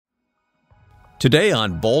Today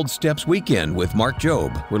on Bold Steps Weekend with Mark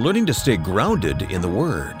Jobe, we're learning to stay grounded in the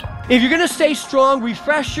Word. If you're going to stay strong,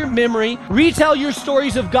 refresh your memory, retell your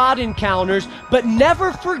stories of God encounters, but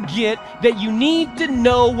never forget that you need to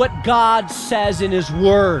know what God says in His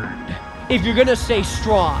Word if you're going to stay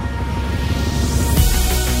strong.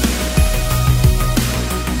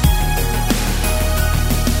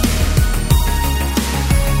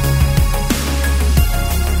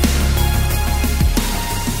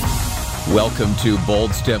 Welcome to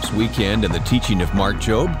Bold Steps Weekend and the teaching of Mark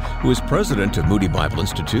Jobe, who is president of Moody Bible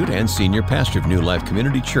Institute and senior pastor of New Life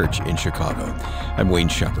Community Church in Chicago. I'm Wayne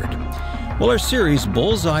Shepherd. Well, our series,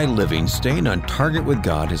 Bullseye Living, Staying on Target with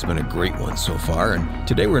God, has been a great one so far, and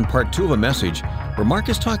today we're in part 2 of a message where Mark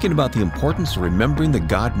is talking about the importance of remembering the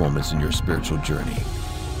God moments in your spiritual journey.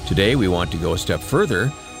 Today we want to go a step further.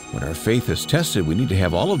 When our faith is tested, we need to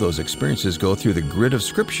have all of those experiences go through the grid of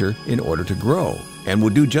Scripture in order to grow. And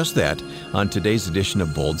we'll do just that on today's edition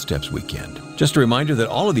of Bold Steps Weekend. Just a reminder that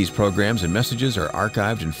all of these programs and messages are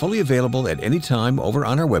archived and fully available at any time over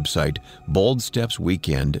on our website,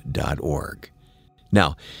 boldstepsweekend.org.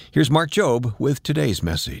 Now, here's Mark Jobe with today's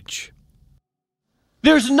message.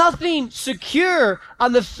 There's nothing secure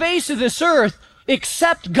on the face of this earth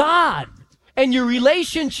except God and your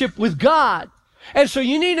relationship with God. And so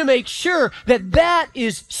you need to make sure that that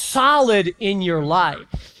is solid in your life.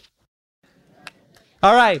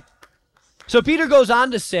 All right. So Peter goes on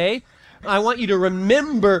to say, I want you to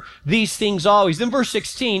remember these things always. In verse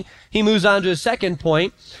 16, he moves on to a second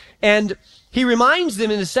point, and he reminds them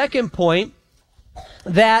in the second point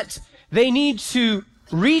that they need to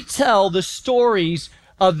retell the stories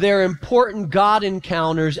of their important God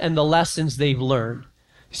encounters and the lessons they've learned.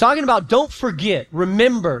 He's talking about don't forget,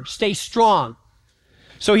 remember, stay strong.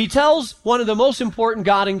 So he tells one of the most important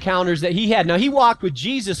God encounters that he had. Now, he walked with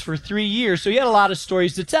Jesus for 3 years, so he had a lot of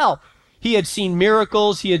stories to tell. He had seen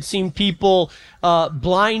miracles. He had seen people,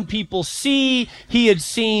 blind people see. He had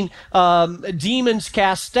seen demons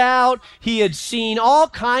cast out. He had seen all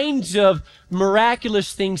kinds of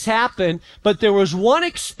miraculous things happen. But there was one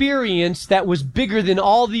experience that was bigger than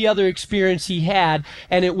all the other experience he had,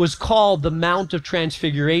 and it was called the Mount of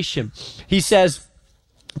Transfiguration. He says,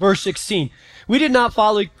 verse 16, we did not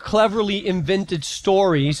follow cleverly invented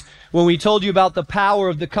stories when we told you about the power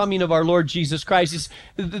of the coming of our Lord Jesus Christ.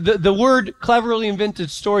 The word cleverly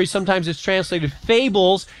invented stories, sometimes it's translated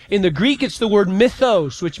fables. In the Greek, it's the word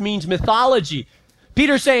mythos, which means mythology.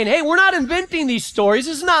 Peter's saying, hey, we're not inventing these stories.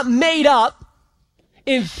 This is not made up.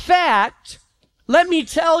 In fact, let me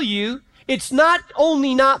tell you, it's not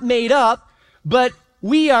only not made up, but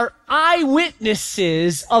we are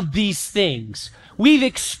eyewitnesses of these things. We've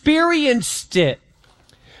experienced it,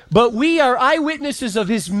 but we are eyewitnesses of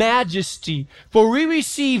His majesty, for we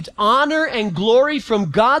received honor and glory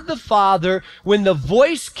from God the Father when the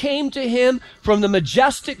voice came to Him from the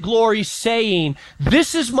majestic glory saying,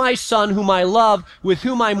 this is my Son whom I love, with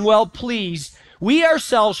whom I'm well pleased. We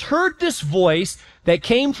ourselves heard this voice that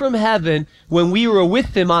came from heaven when we were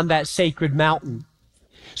with Him on that sacred mountain.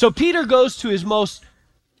 So Peter goes to his most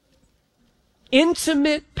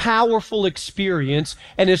intimate, powerful experience,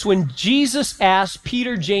 and it's when Jesus asked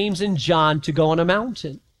Peter, James, and John to go on a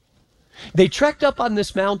mountain. They trekked up on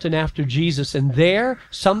this mountain after Jesus, and there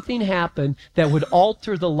something happened that would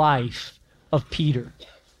alter the life of Peter.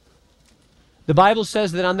 The Bible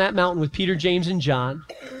says that on that mountain with Peter, James, and John,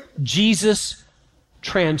 Jesus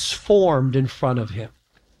transformed in front of him.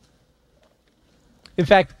 In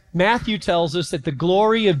fact, Matthew tells us that the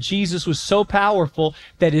glory of Jesus was so powerful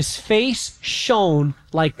that his face shone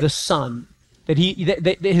like the sun, that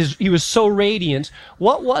he was so radiant.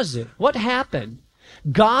 What was it? What happened?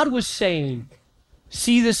 God was saying,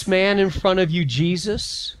 see this man in front of you,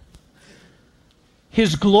 Jesus?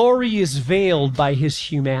 His glory is veiled by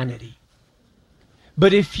his humanity.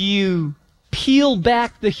 But if you peel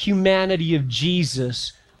back the humanity of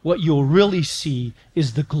Jesus, what you'll really see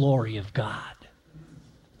is the glory of God.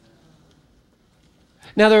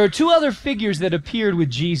 Now, there are 2 other figures that appeared with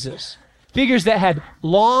Jesus, figures that had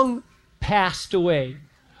long passed away.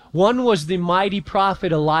 One was the mighty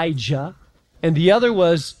prophet Elijah, and the other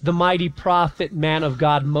was the mighty prophet, man of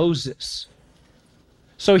God, Moses.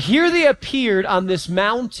 So here they appeared on this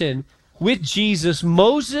mountain with Jesus.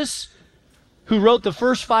 Moses, who wrote the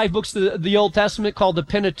first 5 books of the Old Testament, called the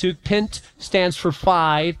Pentateuch. Pent stands for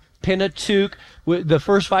 5. Pentateuch, the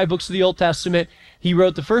first 5 books of the Old Testament. He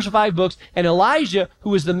wrote the first 5 books. And Elijah,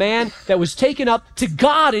 who was the man that was taken up to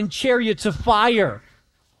God in chariots of fire.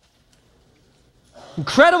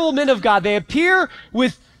 Incredible men of God. They appear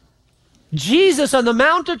with Jesus on the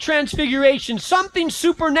Mount of Transfiguration, something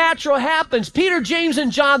supernatural happens. Peter, James,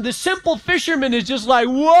 and John, the simple fisherman, is just like,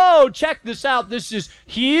 whoa, check this out. This is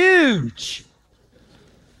huge.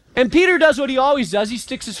 And Peter does what he always does. He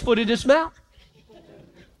sticks his foot in his mouth.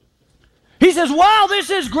 He says, wow, this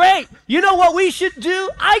is great. You know what we should do?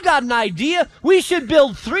 I got an idea. We should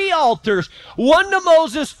build 3 altars. One to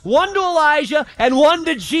Moses, one to Elijah, and one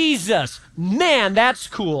to Jesus. Man, that's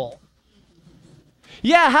cool.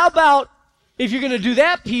 Yeah, how about, if you're going to do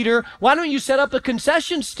that, Peter, why don't you set up a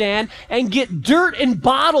concession stand and get dirt in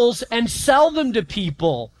bottles and sell them to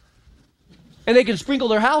people? And they can sprinkle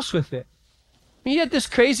their house with it. You had this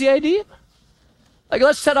crazy idea? Like,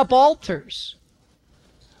 let's set up altars.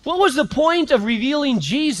 What was the point of revealing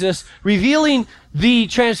Jesus, revealing the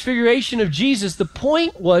transfiguration of Jesus? The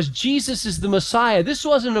point was Jesus is the Messiah. This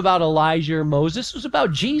wasn't about Elijah or Moses. It was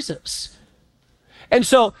about Jesus. And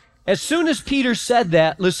so, as soon as Peter said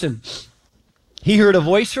that, listen, he heard a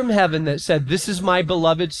voice from heaven that said, this is my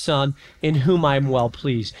beloved Son in whom I am well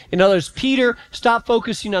pleased. In other words, Peter, stop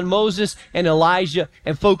focusing on Moses and Elijah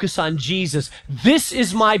and focus on Jesus. This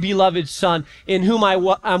is my beloved Son in whom I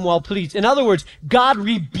am well pleased. In other words, God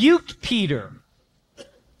rebuked Peter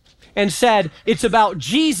and said, it's about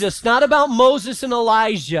Jesus, not about Moses and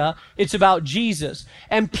Elijah. It's about Jesus.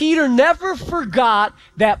 And Peter never forgot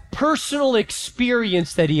that personal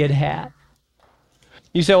experience that he had had.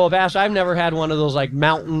 You say, well, Pastor, I've never had one of those like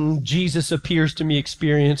mountain Jesus appears to me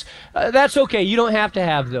experience. That's okay. You don't have to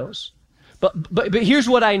have those. But here's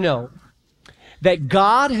what I know. That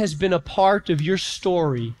God has been a part of your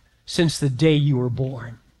story since the day you were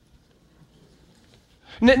born.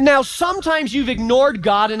 Now, sometimes you've ignored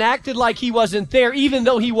God and acted like he wasn't there, even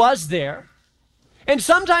though he was there. And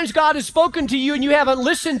sometimes God has spoken to you and you haven't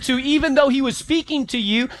listened to, even though he was speaking to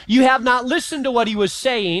you, you have not listened to what he was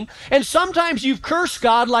saying. And sometimes you've cursed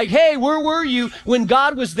God like, hey, where were you when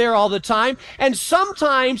God was there all the time? And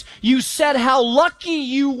sometimes you said how lucky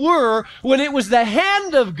you were when it was the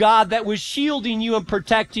hand of God that was shielding you and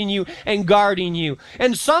protecting you and guarding you.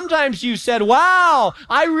 And sometimes you said, wow,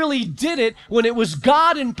 I really did it when it was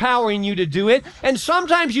God empowering you to do it. And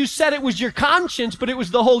sometimes you said it was your conscience, but it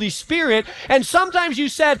was the Holy Spirit. And sometimes you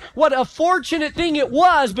said what a fortunate thing it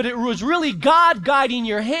was, but it was really God guiding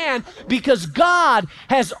your hand, because God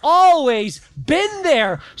has always been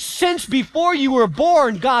there. Since before you were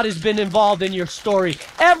born, God has been involved in your story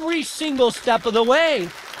every single step of the way.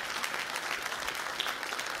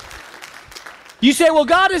 You say, well,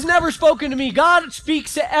 God has never spoken to me. God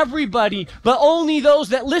speaks to everybody, but only those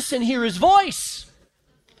that listen hear his voice.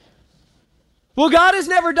 Well, God has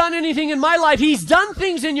never done anything in my life. He's done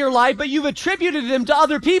things in your life, but you've attributed them to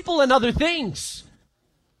other people and other things.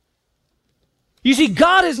 You see,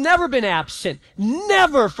 God has never been absent,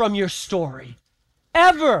 never from your story,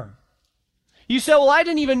 ever. You say, well, I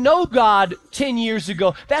didn't even know God 10 years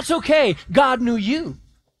ago. That's okay. God knew you.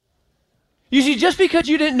 You see, just because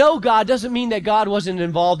you didn't know God doesn't mean that God wasn't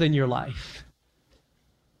involved in your life.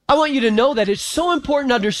 I want you to know that it's so important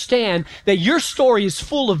to understand that your story is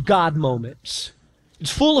full of God moments.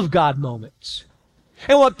 It's full of God moments.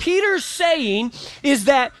 And what Peter's saying is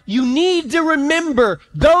that you need to remember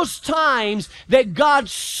those times that God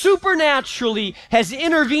supernaturally has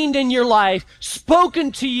intervened in your life,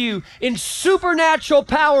 spoken to you in supernatural,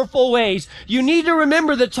 powerful ways. You need to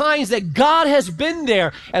remember the times that God has been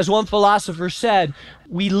there. As one philosopher said,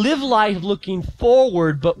 we live life looking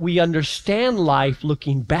forward, but we understand life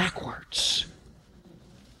looking backwards.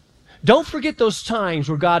 Don't forget those times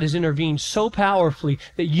where God has intervened so powerfully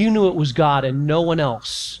that you knew it was God and no one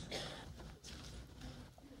else.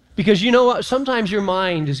 Because you know what? Sometimes your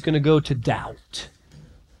mind is going to go to doubt.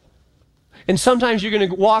 And sometimes you're going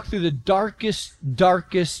to walk through the darkest,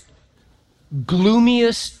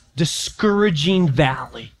 gloomiest, discouraging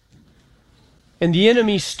valley. And the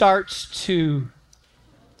enemy starts to,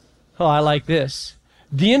 I like this.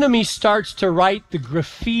 The enemy starts to write the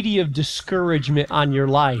graffiti of discouragement on your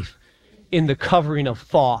life in the covering of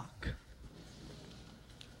fog.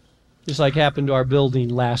 Just like happened to our building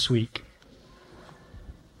last week.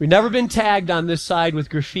 We've never been tagged on this side with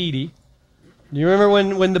graffiti. Do you remember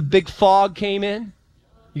when the big fog came in?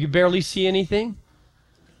 You could barely see anything?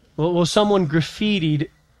 Well, someone graffitied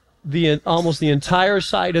almost the entire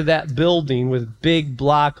side of that building with big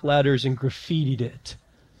block letters and graffitied it.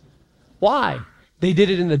 Why? They did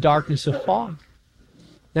it in the darkness of fog.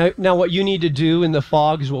 Now what you need to do in the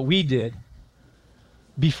fog is what we did.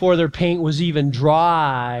 Before their paint was even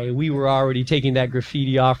dry, we were already taking that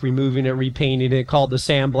graffiti off, removing it, repainting it, called the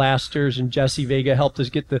sandblasters, and Jesse Vega helped us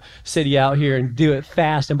get the city out here and do it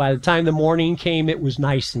fast. And by the time the morning came, it was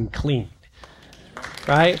nice and clean.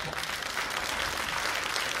 Right?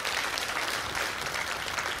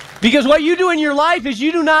 Because what you do in your life is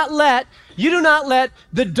you do not let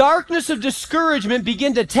the darkness of discouragement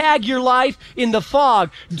begin to tag your life in the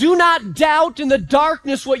fog. Do not doubt in the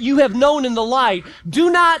darkness what you have known in the light.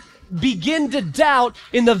 Do not begin to doubt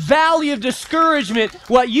in the valley of discouragement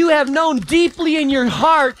what you have known deeply in your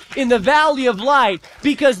heart in the valley of light,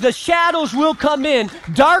 because the shadows will come in,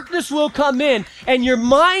 darkness will come in, and your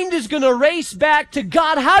mind is going to race back to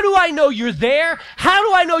God. How do I know you're there? How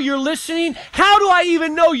do I know you're listening? How do I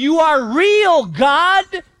even know you are real, God?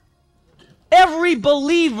 Every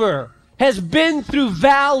believer has been through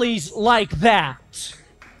valleys like that.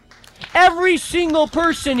 Every single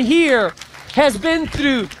person here has been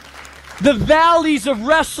through the valleys of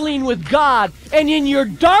wrestling with God. And in your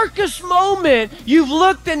darkest moment, you've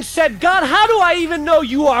looked and said, God, how do I even know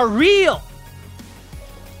you are real?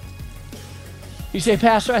 You say,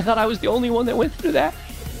 Pastor, I thought I was the only one that went through that.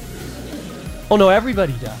 Oh no,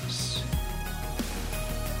 everybody does.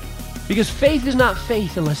 Because faith is not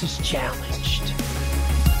faith unless it's challenged.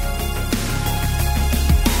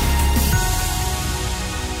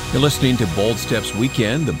 You're listening to Bold Steps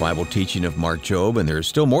Weekend, the Bible teaching of Mark Jobe, and there's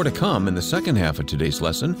still more to come in the second half of today's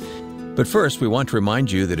lesson. But first, we want to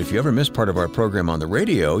remind you that if you ever miss part of our program on the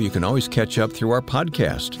radio, you can always catch up through our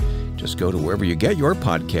podcast. Just go to wherever you get your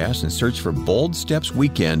podcasts and search for Bold Steps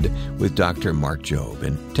Weekend with Dr. Mark Jobe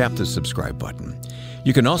and tap the subscribe button.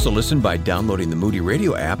 You can also listen by downloading the Moody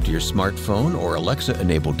Radio app to your smartphone or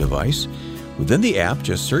Alexa-enabled device. Within the app,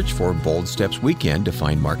 just search for Bold Steps Weekend to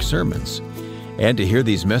find Mark's sermons. And to hear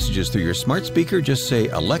these messages through your smart speaker, just say,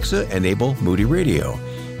 Alexa, enable Moody Radio.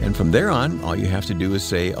 And from there on, all you have to do is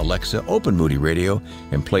say, Alexa, open Moody Radio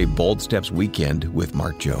and play Bold Steps Weekend with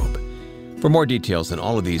Mark Jobe. For more details on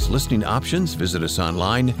all of these listening options, visit us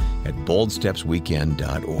online at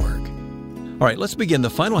boldstepsweekend.org. All right, let's begin the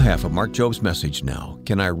final half of Mark Jobe's message now.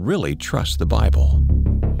 Can I really trust the Bible?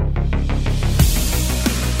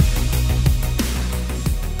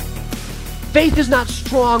 Faith is not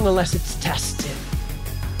strong unless it's tested.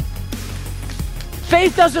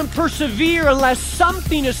 Faith doesn't persevere unless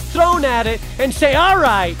something is thrown at it and say, all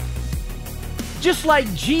right. Just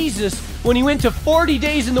like Jesus, when he went to 40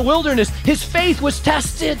 days in the wilderness, his faith was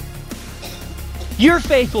tested. Your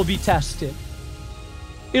faith will be tested.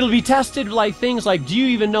 It'll be tested like things like, do you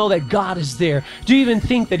even know that God is there? Do you even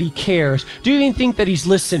think that he cares? Do you even think that he's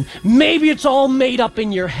listened? Maybe it's all made up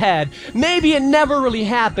in your head. Maybe it never really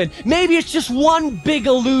happened. Maybe it's just one big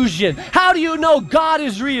illusion. How do you know God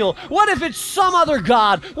is real? What if it's some other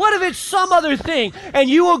God? What if it's some other thing? And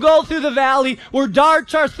you will go through the valley where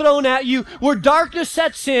darts are thrown at you, where darkness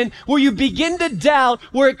sets in, where you begin to doubt,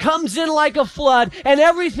 where it comes in like a flood, and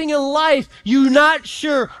everything in life, you're not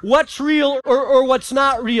sure what's real or what's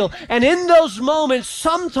not real. And in those moments,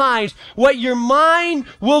 sometimes what your mind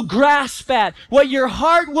will grasp at, what your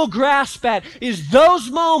heart will grasp at, is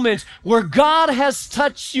those moments where God has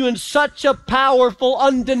touched you in such a powerful,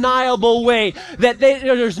 undeniable way that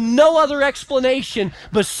there's no other explanation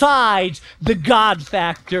besides the God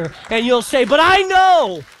factor. And you'll say, but I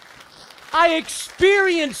know, I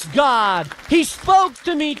experienced God. He spoke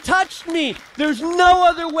to me, touched me. There's no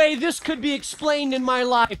other way this could be explained in my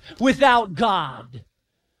life without God.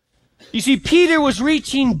 You see, Peter was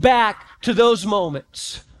reaching back to those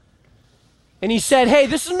moments. And he said, hey,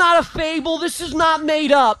 this is not a fable. This is not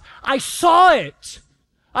made up. I saw it.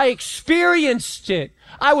 I experienced it.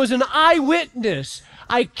 I was an eyewitness.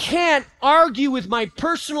 I can't argue with my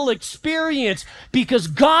personal experience because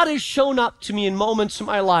God has shown up to me in moments of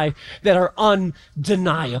my life that are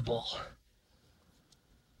undeniable.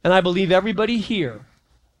 And I believe everybody here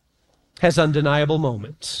has undeniable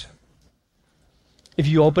moments. If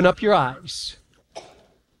you open up your eyes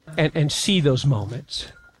and see those moments,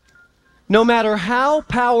 no matter how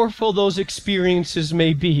powerful those experiences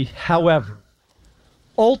may be, however,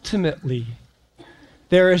 ultimately,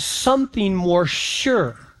 there is something more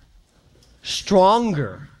sure,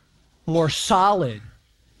 stronger, more solid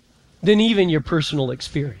than even your personal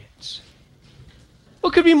experience.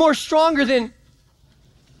 What could be more stronger than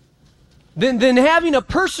having a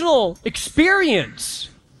personal experience?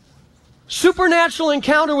 Supernatural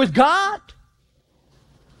encounter with God?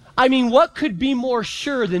 I mean, what could be more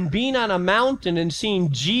sure than being on a mountain and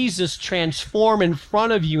seeing Jesus transform in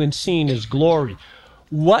front of you and seeing his glory?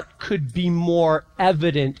 What could be more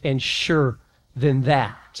evident and sure than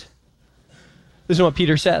that? Listen to what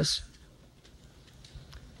Peter says.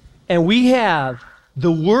 And we have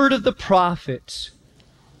the word of the prophets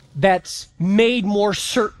that's made more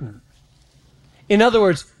certain. In other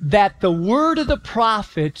words, that the word of the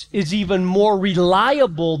prophet is even more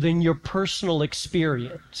reliable than your personal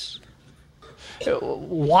experience.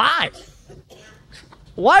 Why?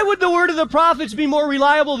 Why would the word of the prophets be more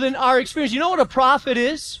reliable than our experience? You know what a prophet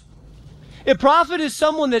is? A prophet is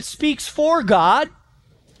someone that speaks for God,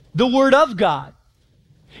 the word of God.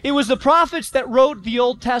 It was the prophets that wrote the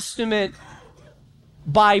Old Testament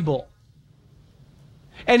Bible.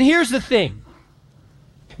 And here's the thing.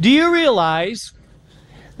 Do you realize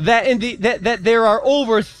that that there are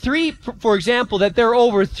over for example, that there are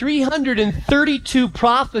over 332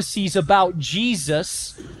 prophecies about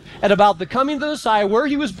Jesus and about the coming of the Messiah, where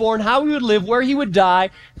he was born, how he would live, where he would die.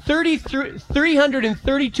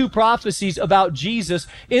 332 prophecies about Jesus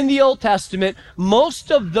in the Old Testament.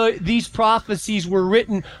 Most of these prophecies were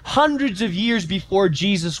written hundreds of years before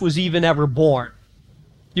Jesus was even ever born.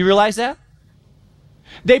 You realize that?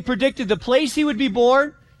 They predicted the place he would be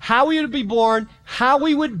born, how he would be born, how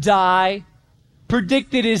he would die,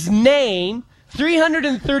 predicted his name.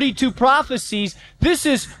 332 prophecies. This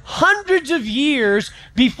is hundreds of years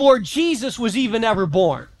before Jesus was even ever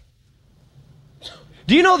born.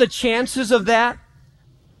 Do you know the chances of that?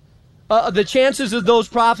 The chances of those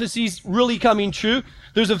prophecies really coming true?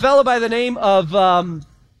 There's a fellow by the name of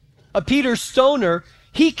Peter Stoner.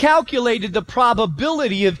 He calculated the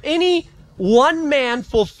probability of any one man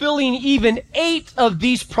fulfilling even 8 of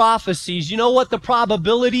these prophecies. You know what the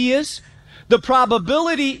probability is? The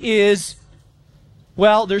probability is,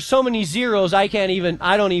 well, there's so many zeros, I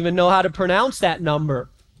don't even know how to pronounce that number.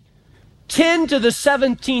 10 to the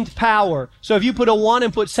 17th power. So if you put a 1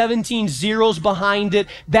 and put 17 zeros behind it,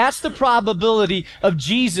 that's the probability of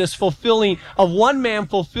of one man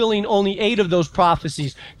fulfilling only 8 of those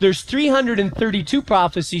prophecies. There's 332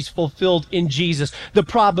 prophecies fulfilled in Jesus. The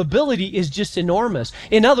probability is just enormous.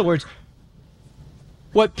 In other words,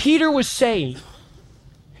 what Peter was saying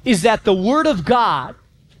is that the Word of God,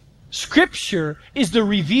 Scripture, is the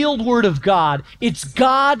revealed Word of God. It's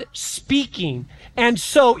God speaking. And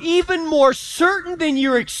so even more certain than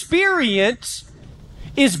your experience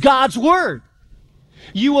is God's Word.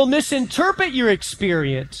 You will misinterpret your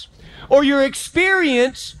experience, or your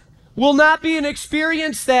experience will not be an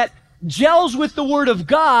experience that gels with the Word of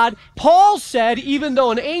God. Paul said, even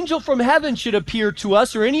though an angel from heaven should appear to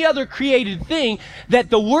us, or any other created thing, that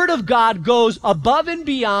the Word of God goes above and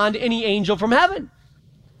beyond any angel from heaven.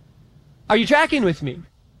 Are you tracking with me?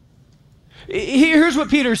 Here's what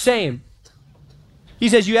Peter's saying. He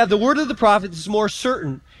says, you have the word of the prophet that's more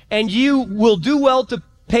certain, and you will do well to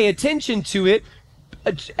pay attention to it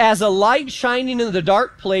as a light shining in the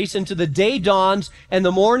dark place until the day dawns and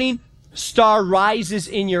the morning star rises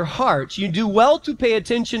in your hearts. You do well to pay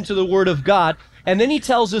attention to the word of God. And then he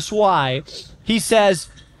tells us why. He says,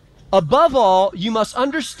 above all, you must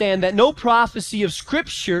understand that no prophecy of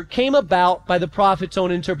Scripture came about by the prophet's own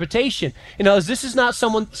interpretation. You know, this is not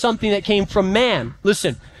something that came from man.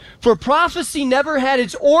 Listen, for prophecy never had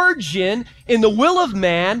its origin in the will of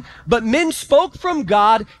man, but men spoke from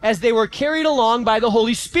God as they were carried along by the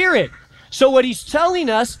Holy Spirit. So what he's telling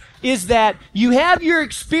us is that you have your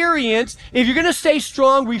experience. If you're going to stay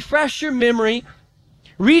strong, refresh your memory,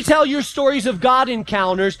 retell your stories of God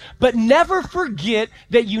encounters, but never forget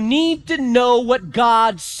that you need to know what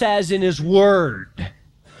God says in His Word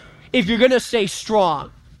if you're going to stay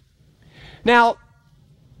strong. Now,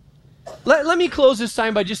 let me close this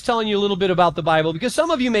time by just telling you a little bit about the Bible, because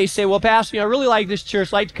some of you may say, well, Pastor, I really like this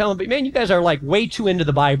church, like to come, but man, you guys are like way too into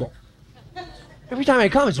the Bible. Every time I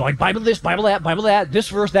come, it's like Bible this, Bible that, this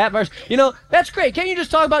verse, that verse. You know, that's great. Can't you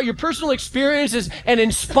just talk about your personal experiences and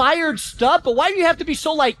inspired stuff? But why do you have to be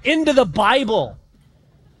so like into the Bible?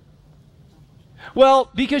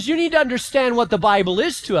 Well, because you need to understand what the Bible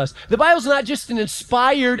is to us. The Bible's not just an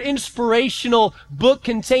inspired, inspirational book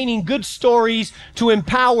containing good stories to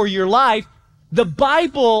empower your life. The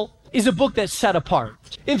Bible is a book that's set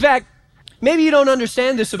apart. In fact, maybe you don't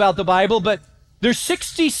understand this about the Bible, but there's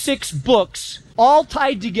 66 books all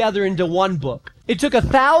tied together into one book. It took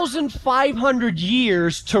 1,500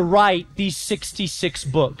 years to write these 66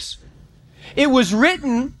 books. It was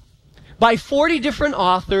written by 40 different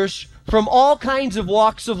authors from all kinds of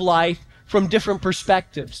walks of life, from different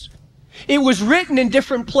perspectives. It was written in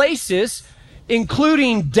different places,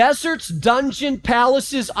 including deserts, dungeons,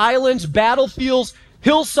 palaces, islands, battlefields,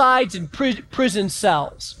 hillsides, and prison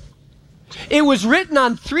cells. It was written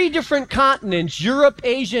on 3 different continents, Europe,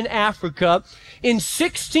 Asia, and Africa, in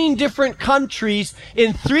 16 different countries,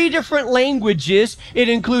 in 3 different languages. It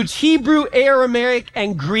includes Hebrew, Aramaic,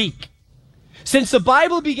 and Greek. Since the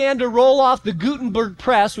Bible began to roll off the Gutenberg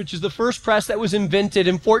press, which is the first press that was invented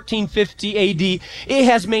in 1450 AD, it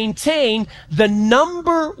has maintained the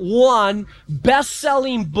 #1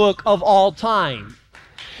 best-selling book of all time.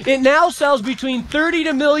 It now sells between 30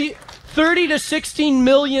 30 to 16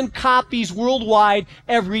 million copies worldwide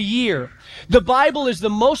every year. The Bible is the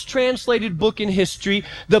most translated book in history.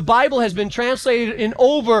 The Bible has been translated in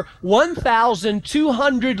over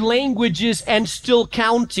 1,200 languages and still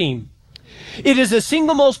counting. It is the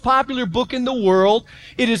single most popular book in the world.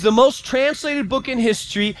 It is the most translated book in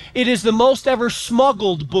history. It is the most ever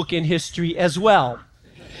smuggled book in history as well.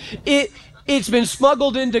 It's been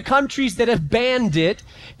smuggled into countries that have banned it.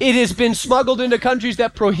 It has been smuggled into countries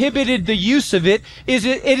that prohibited the use of it.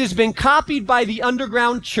 It has been copied by the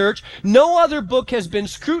underground church. No other book has been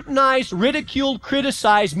scrutinized, ridiculed,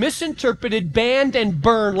 criticized, misinterpreted, banned, and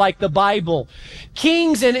burned like the Bible.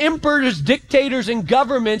 Kings and emperors, dictators, and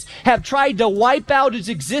governments have tried to wipe out its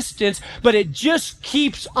existence, but it just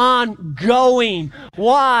keeps on going.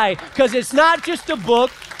 Why? Because it's not just a book.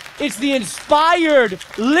 It's the inspired,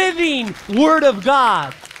 living Word of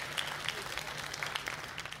God.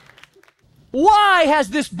 Why has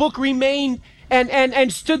this book remained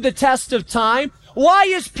and stood the test of time? Why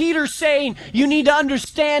is Peter saying you need to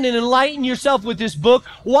understand and enlighten yourself with this book?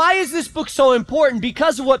 Why is this book so important?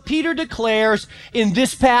 Because of what Peter declares in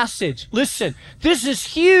this passage. Listen, this is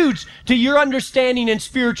huge to your understanding and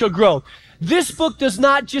spiritual growth. This book does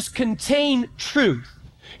not just contain truth.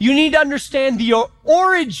 You need to understand the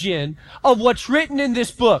origin of what's written in this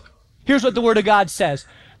book. Here's what the Word of God says.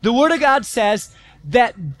 The Word of God says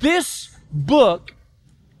that this book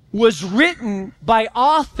was written by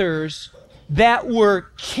authors that were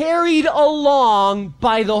carried along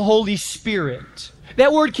by the Holy Spirit.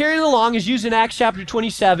 That word carried along is used in Acts chapter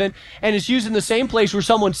 27, and it's used in the same place where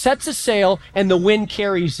someone sets a sail and the wind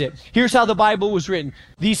carries it. Here's how the Bible was written.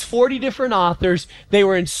 These 40 different authors, they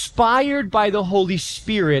were inspired by the Holy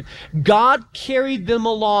Spirit. God carried them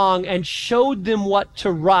along and showed them what to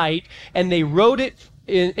write, and they wrote it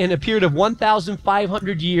in a period of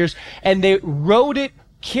 1,500 years, and they wrote it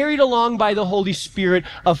carried along by the Holy Spirit,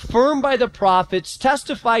 affirmed by the prophets,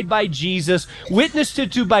 testified by Jesus, witnessed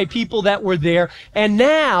to by people that were there. And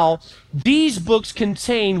now, these books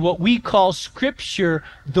contain what we call Scripture,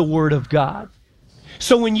 the Word of God.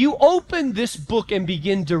 So when you open this book and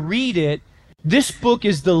begin to read it, this book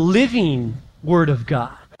is the living Word of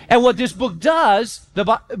God. And what this book does,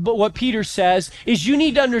 what Peter says, is you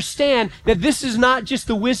need to understand that this is not just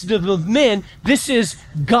the wisdom of men, this is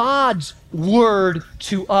God's word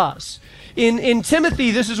to us. In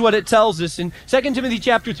Timothy, this is what it tells us. In 2 Timothy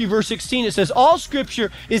chapter 3, verse 16, it says, all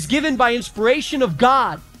Scripture is given by inspiration of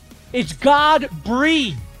God. It's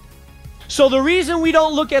God-breathed. So the reason we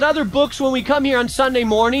don't look at other books when we come here on Sunday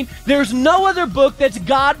morning, there's no other book that's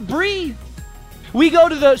God-breathed. We go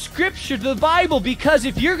to the Scripture, to the Bible, because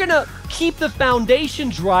if you're going to keep the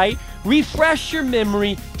foundations right, refresh your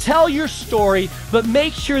memory, tell your story, but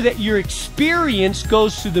make sure that your experience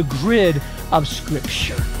goes through the grid of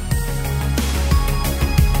Scripture.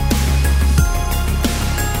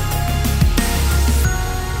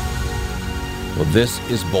 Well, this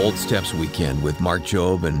is Bold Steps Weekend with Mark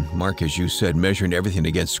Jobe. And Mark, as you said, measuring everything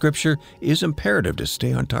against Scripture is imperative to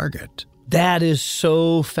stay on target. That is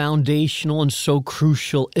so foundational and so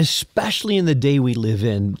crucial, especially in the day we live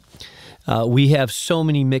in. We have so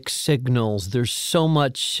many mixed signals. There's so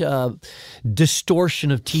much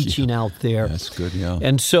distortion of teaching out there. That's good, yeah.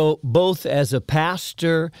 And so both as a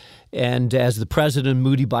pastor and as the president of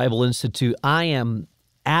Moody Bible Institute, I am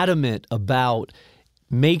adamant about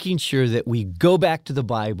making sure that we go back to the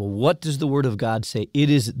Bible. What does the Word of God say? It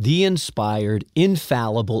is the inspired,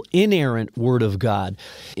 infallible, inerrant Word of God.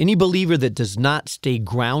 Any believer that does not stay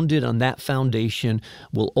grounded on that foundation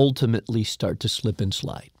will ultimately start to slip and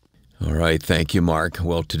slide. All right, thank you, Mark.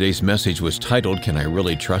 Well, today's message was titled, Can I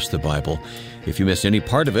Really Trust the Bible? If you missed any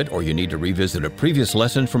part of it or you need to revisit a previous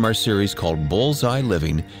lesson from our series called Bullseye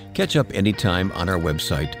Living, catch up anytime on our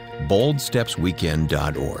website,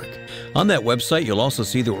 boldstepsweekend.org. On that website, you'll also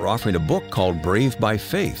see that we're offering a book called Brave by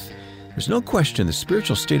Faith. There's no question the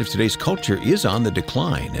spiritual state of today's culture is on the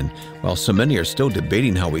decline, and while so many are still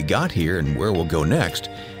debating how we got here and where we'll go next,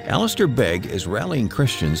 Alistair Begg is rallying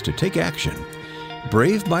Christians to take action.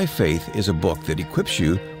 Brave by Faith is a book that equips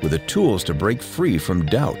you with the tools to break free from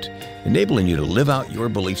doubt, enabling you to live out your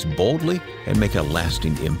beliefs boldly and make a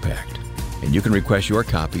lasting impact. And you can request your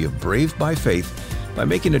copy of Brave by Faith by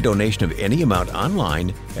making a donation of any amount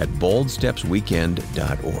online at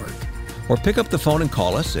boldstepsweekend.org. Or pick up the phone and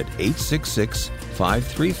call us at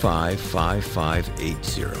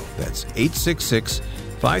 866-535-5580. That's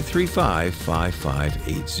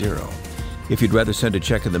 866-535-5580. If you'd rather send a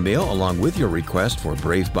check in the mail along with your request for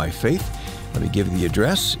Brave by Faith, let me give you the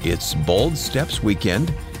address. It's Bold Steps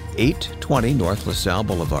Weekend, 820 North LaSalle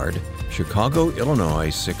Boulevard, Chicago, Illinois,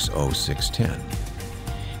 60610.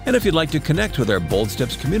 And if you'd like to connect with our Bold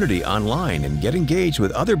Steps community online and get engaged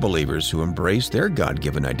with other believers who embrace their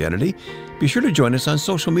God-given identity, be sure to join us on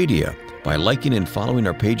social media by liking and following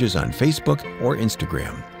our pages on Facebook or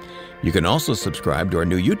Instagram. You can also subscribe to our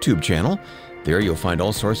new YouTube channel. There you'll find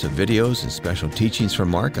all sorts of videos and special teachings from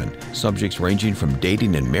Mark on subjects ranging from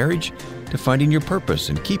dating and marriage to finding your purpose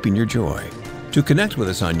and keeping your joy. To connect with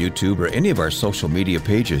us on YouTube or any of our social media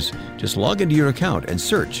pages, just log into your account and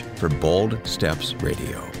search for Bold Steps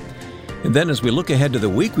Radio. And then as we look ahead to the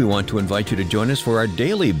week, we want to invite you to join us for our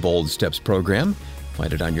daily Bold Steps program.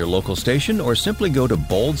 Find it on your local station or simply go to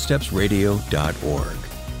boldstepsradio.org.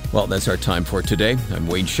 Well, that's our time for today. I'm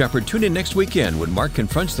Wayne Shepherd. Tune in next weekend when Mark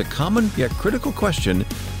confronts the common yet critical question,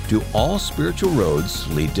 do all spiritual roads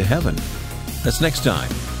lead to heaven? That's next time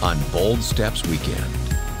on Bold Steps Weekend.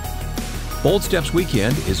 Bold Steps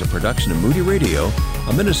Weekend is a production of Moody Radio,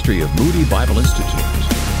 a ministry of Moody Bible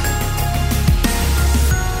Institute.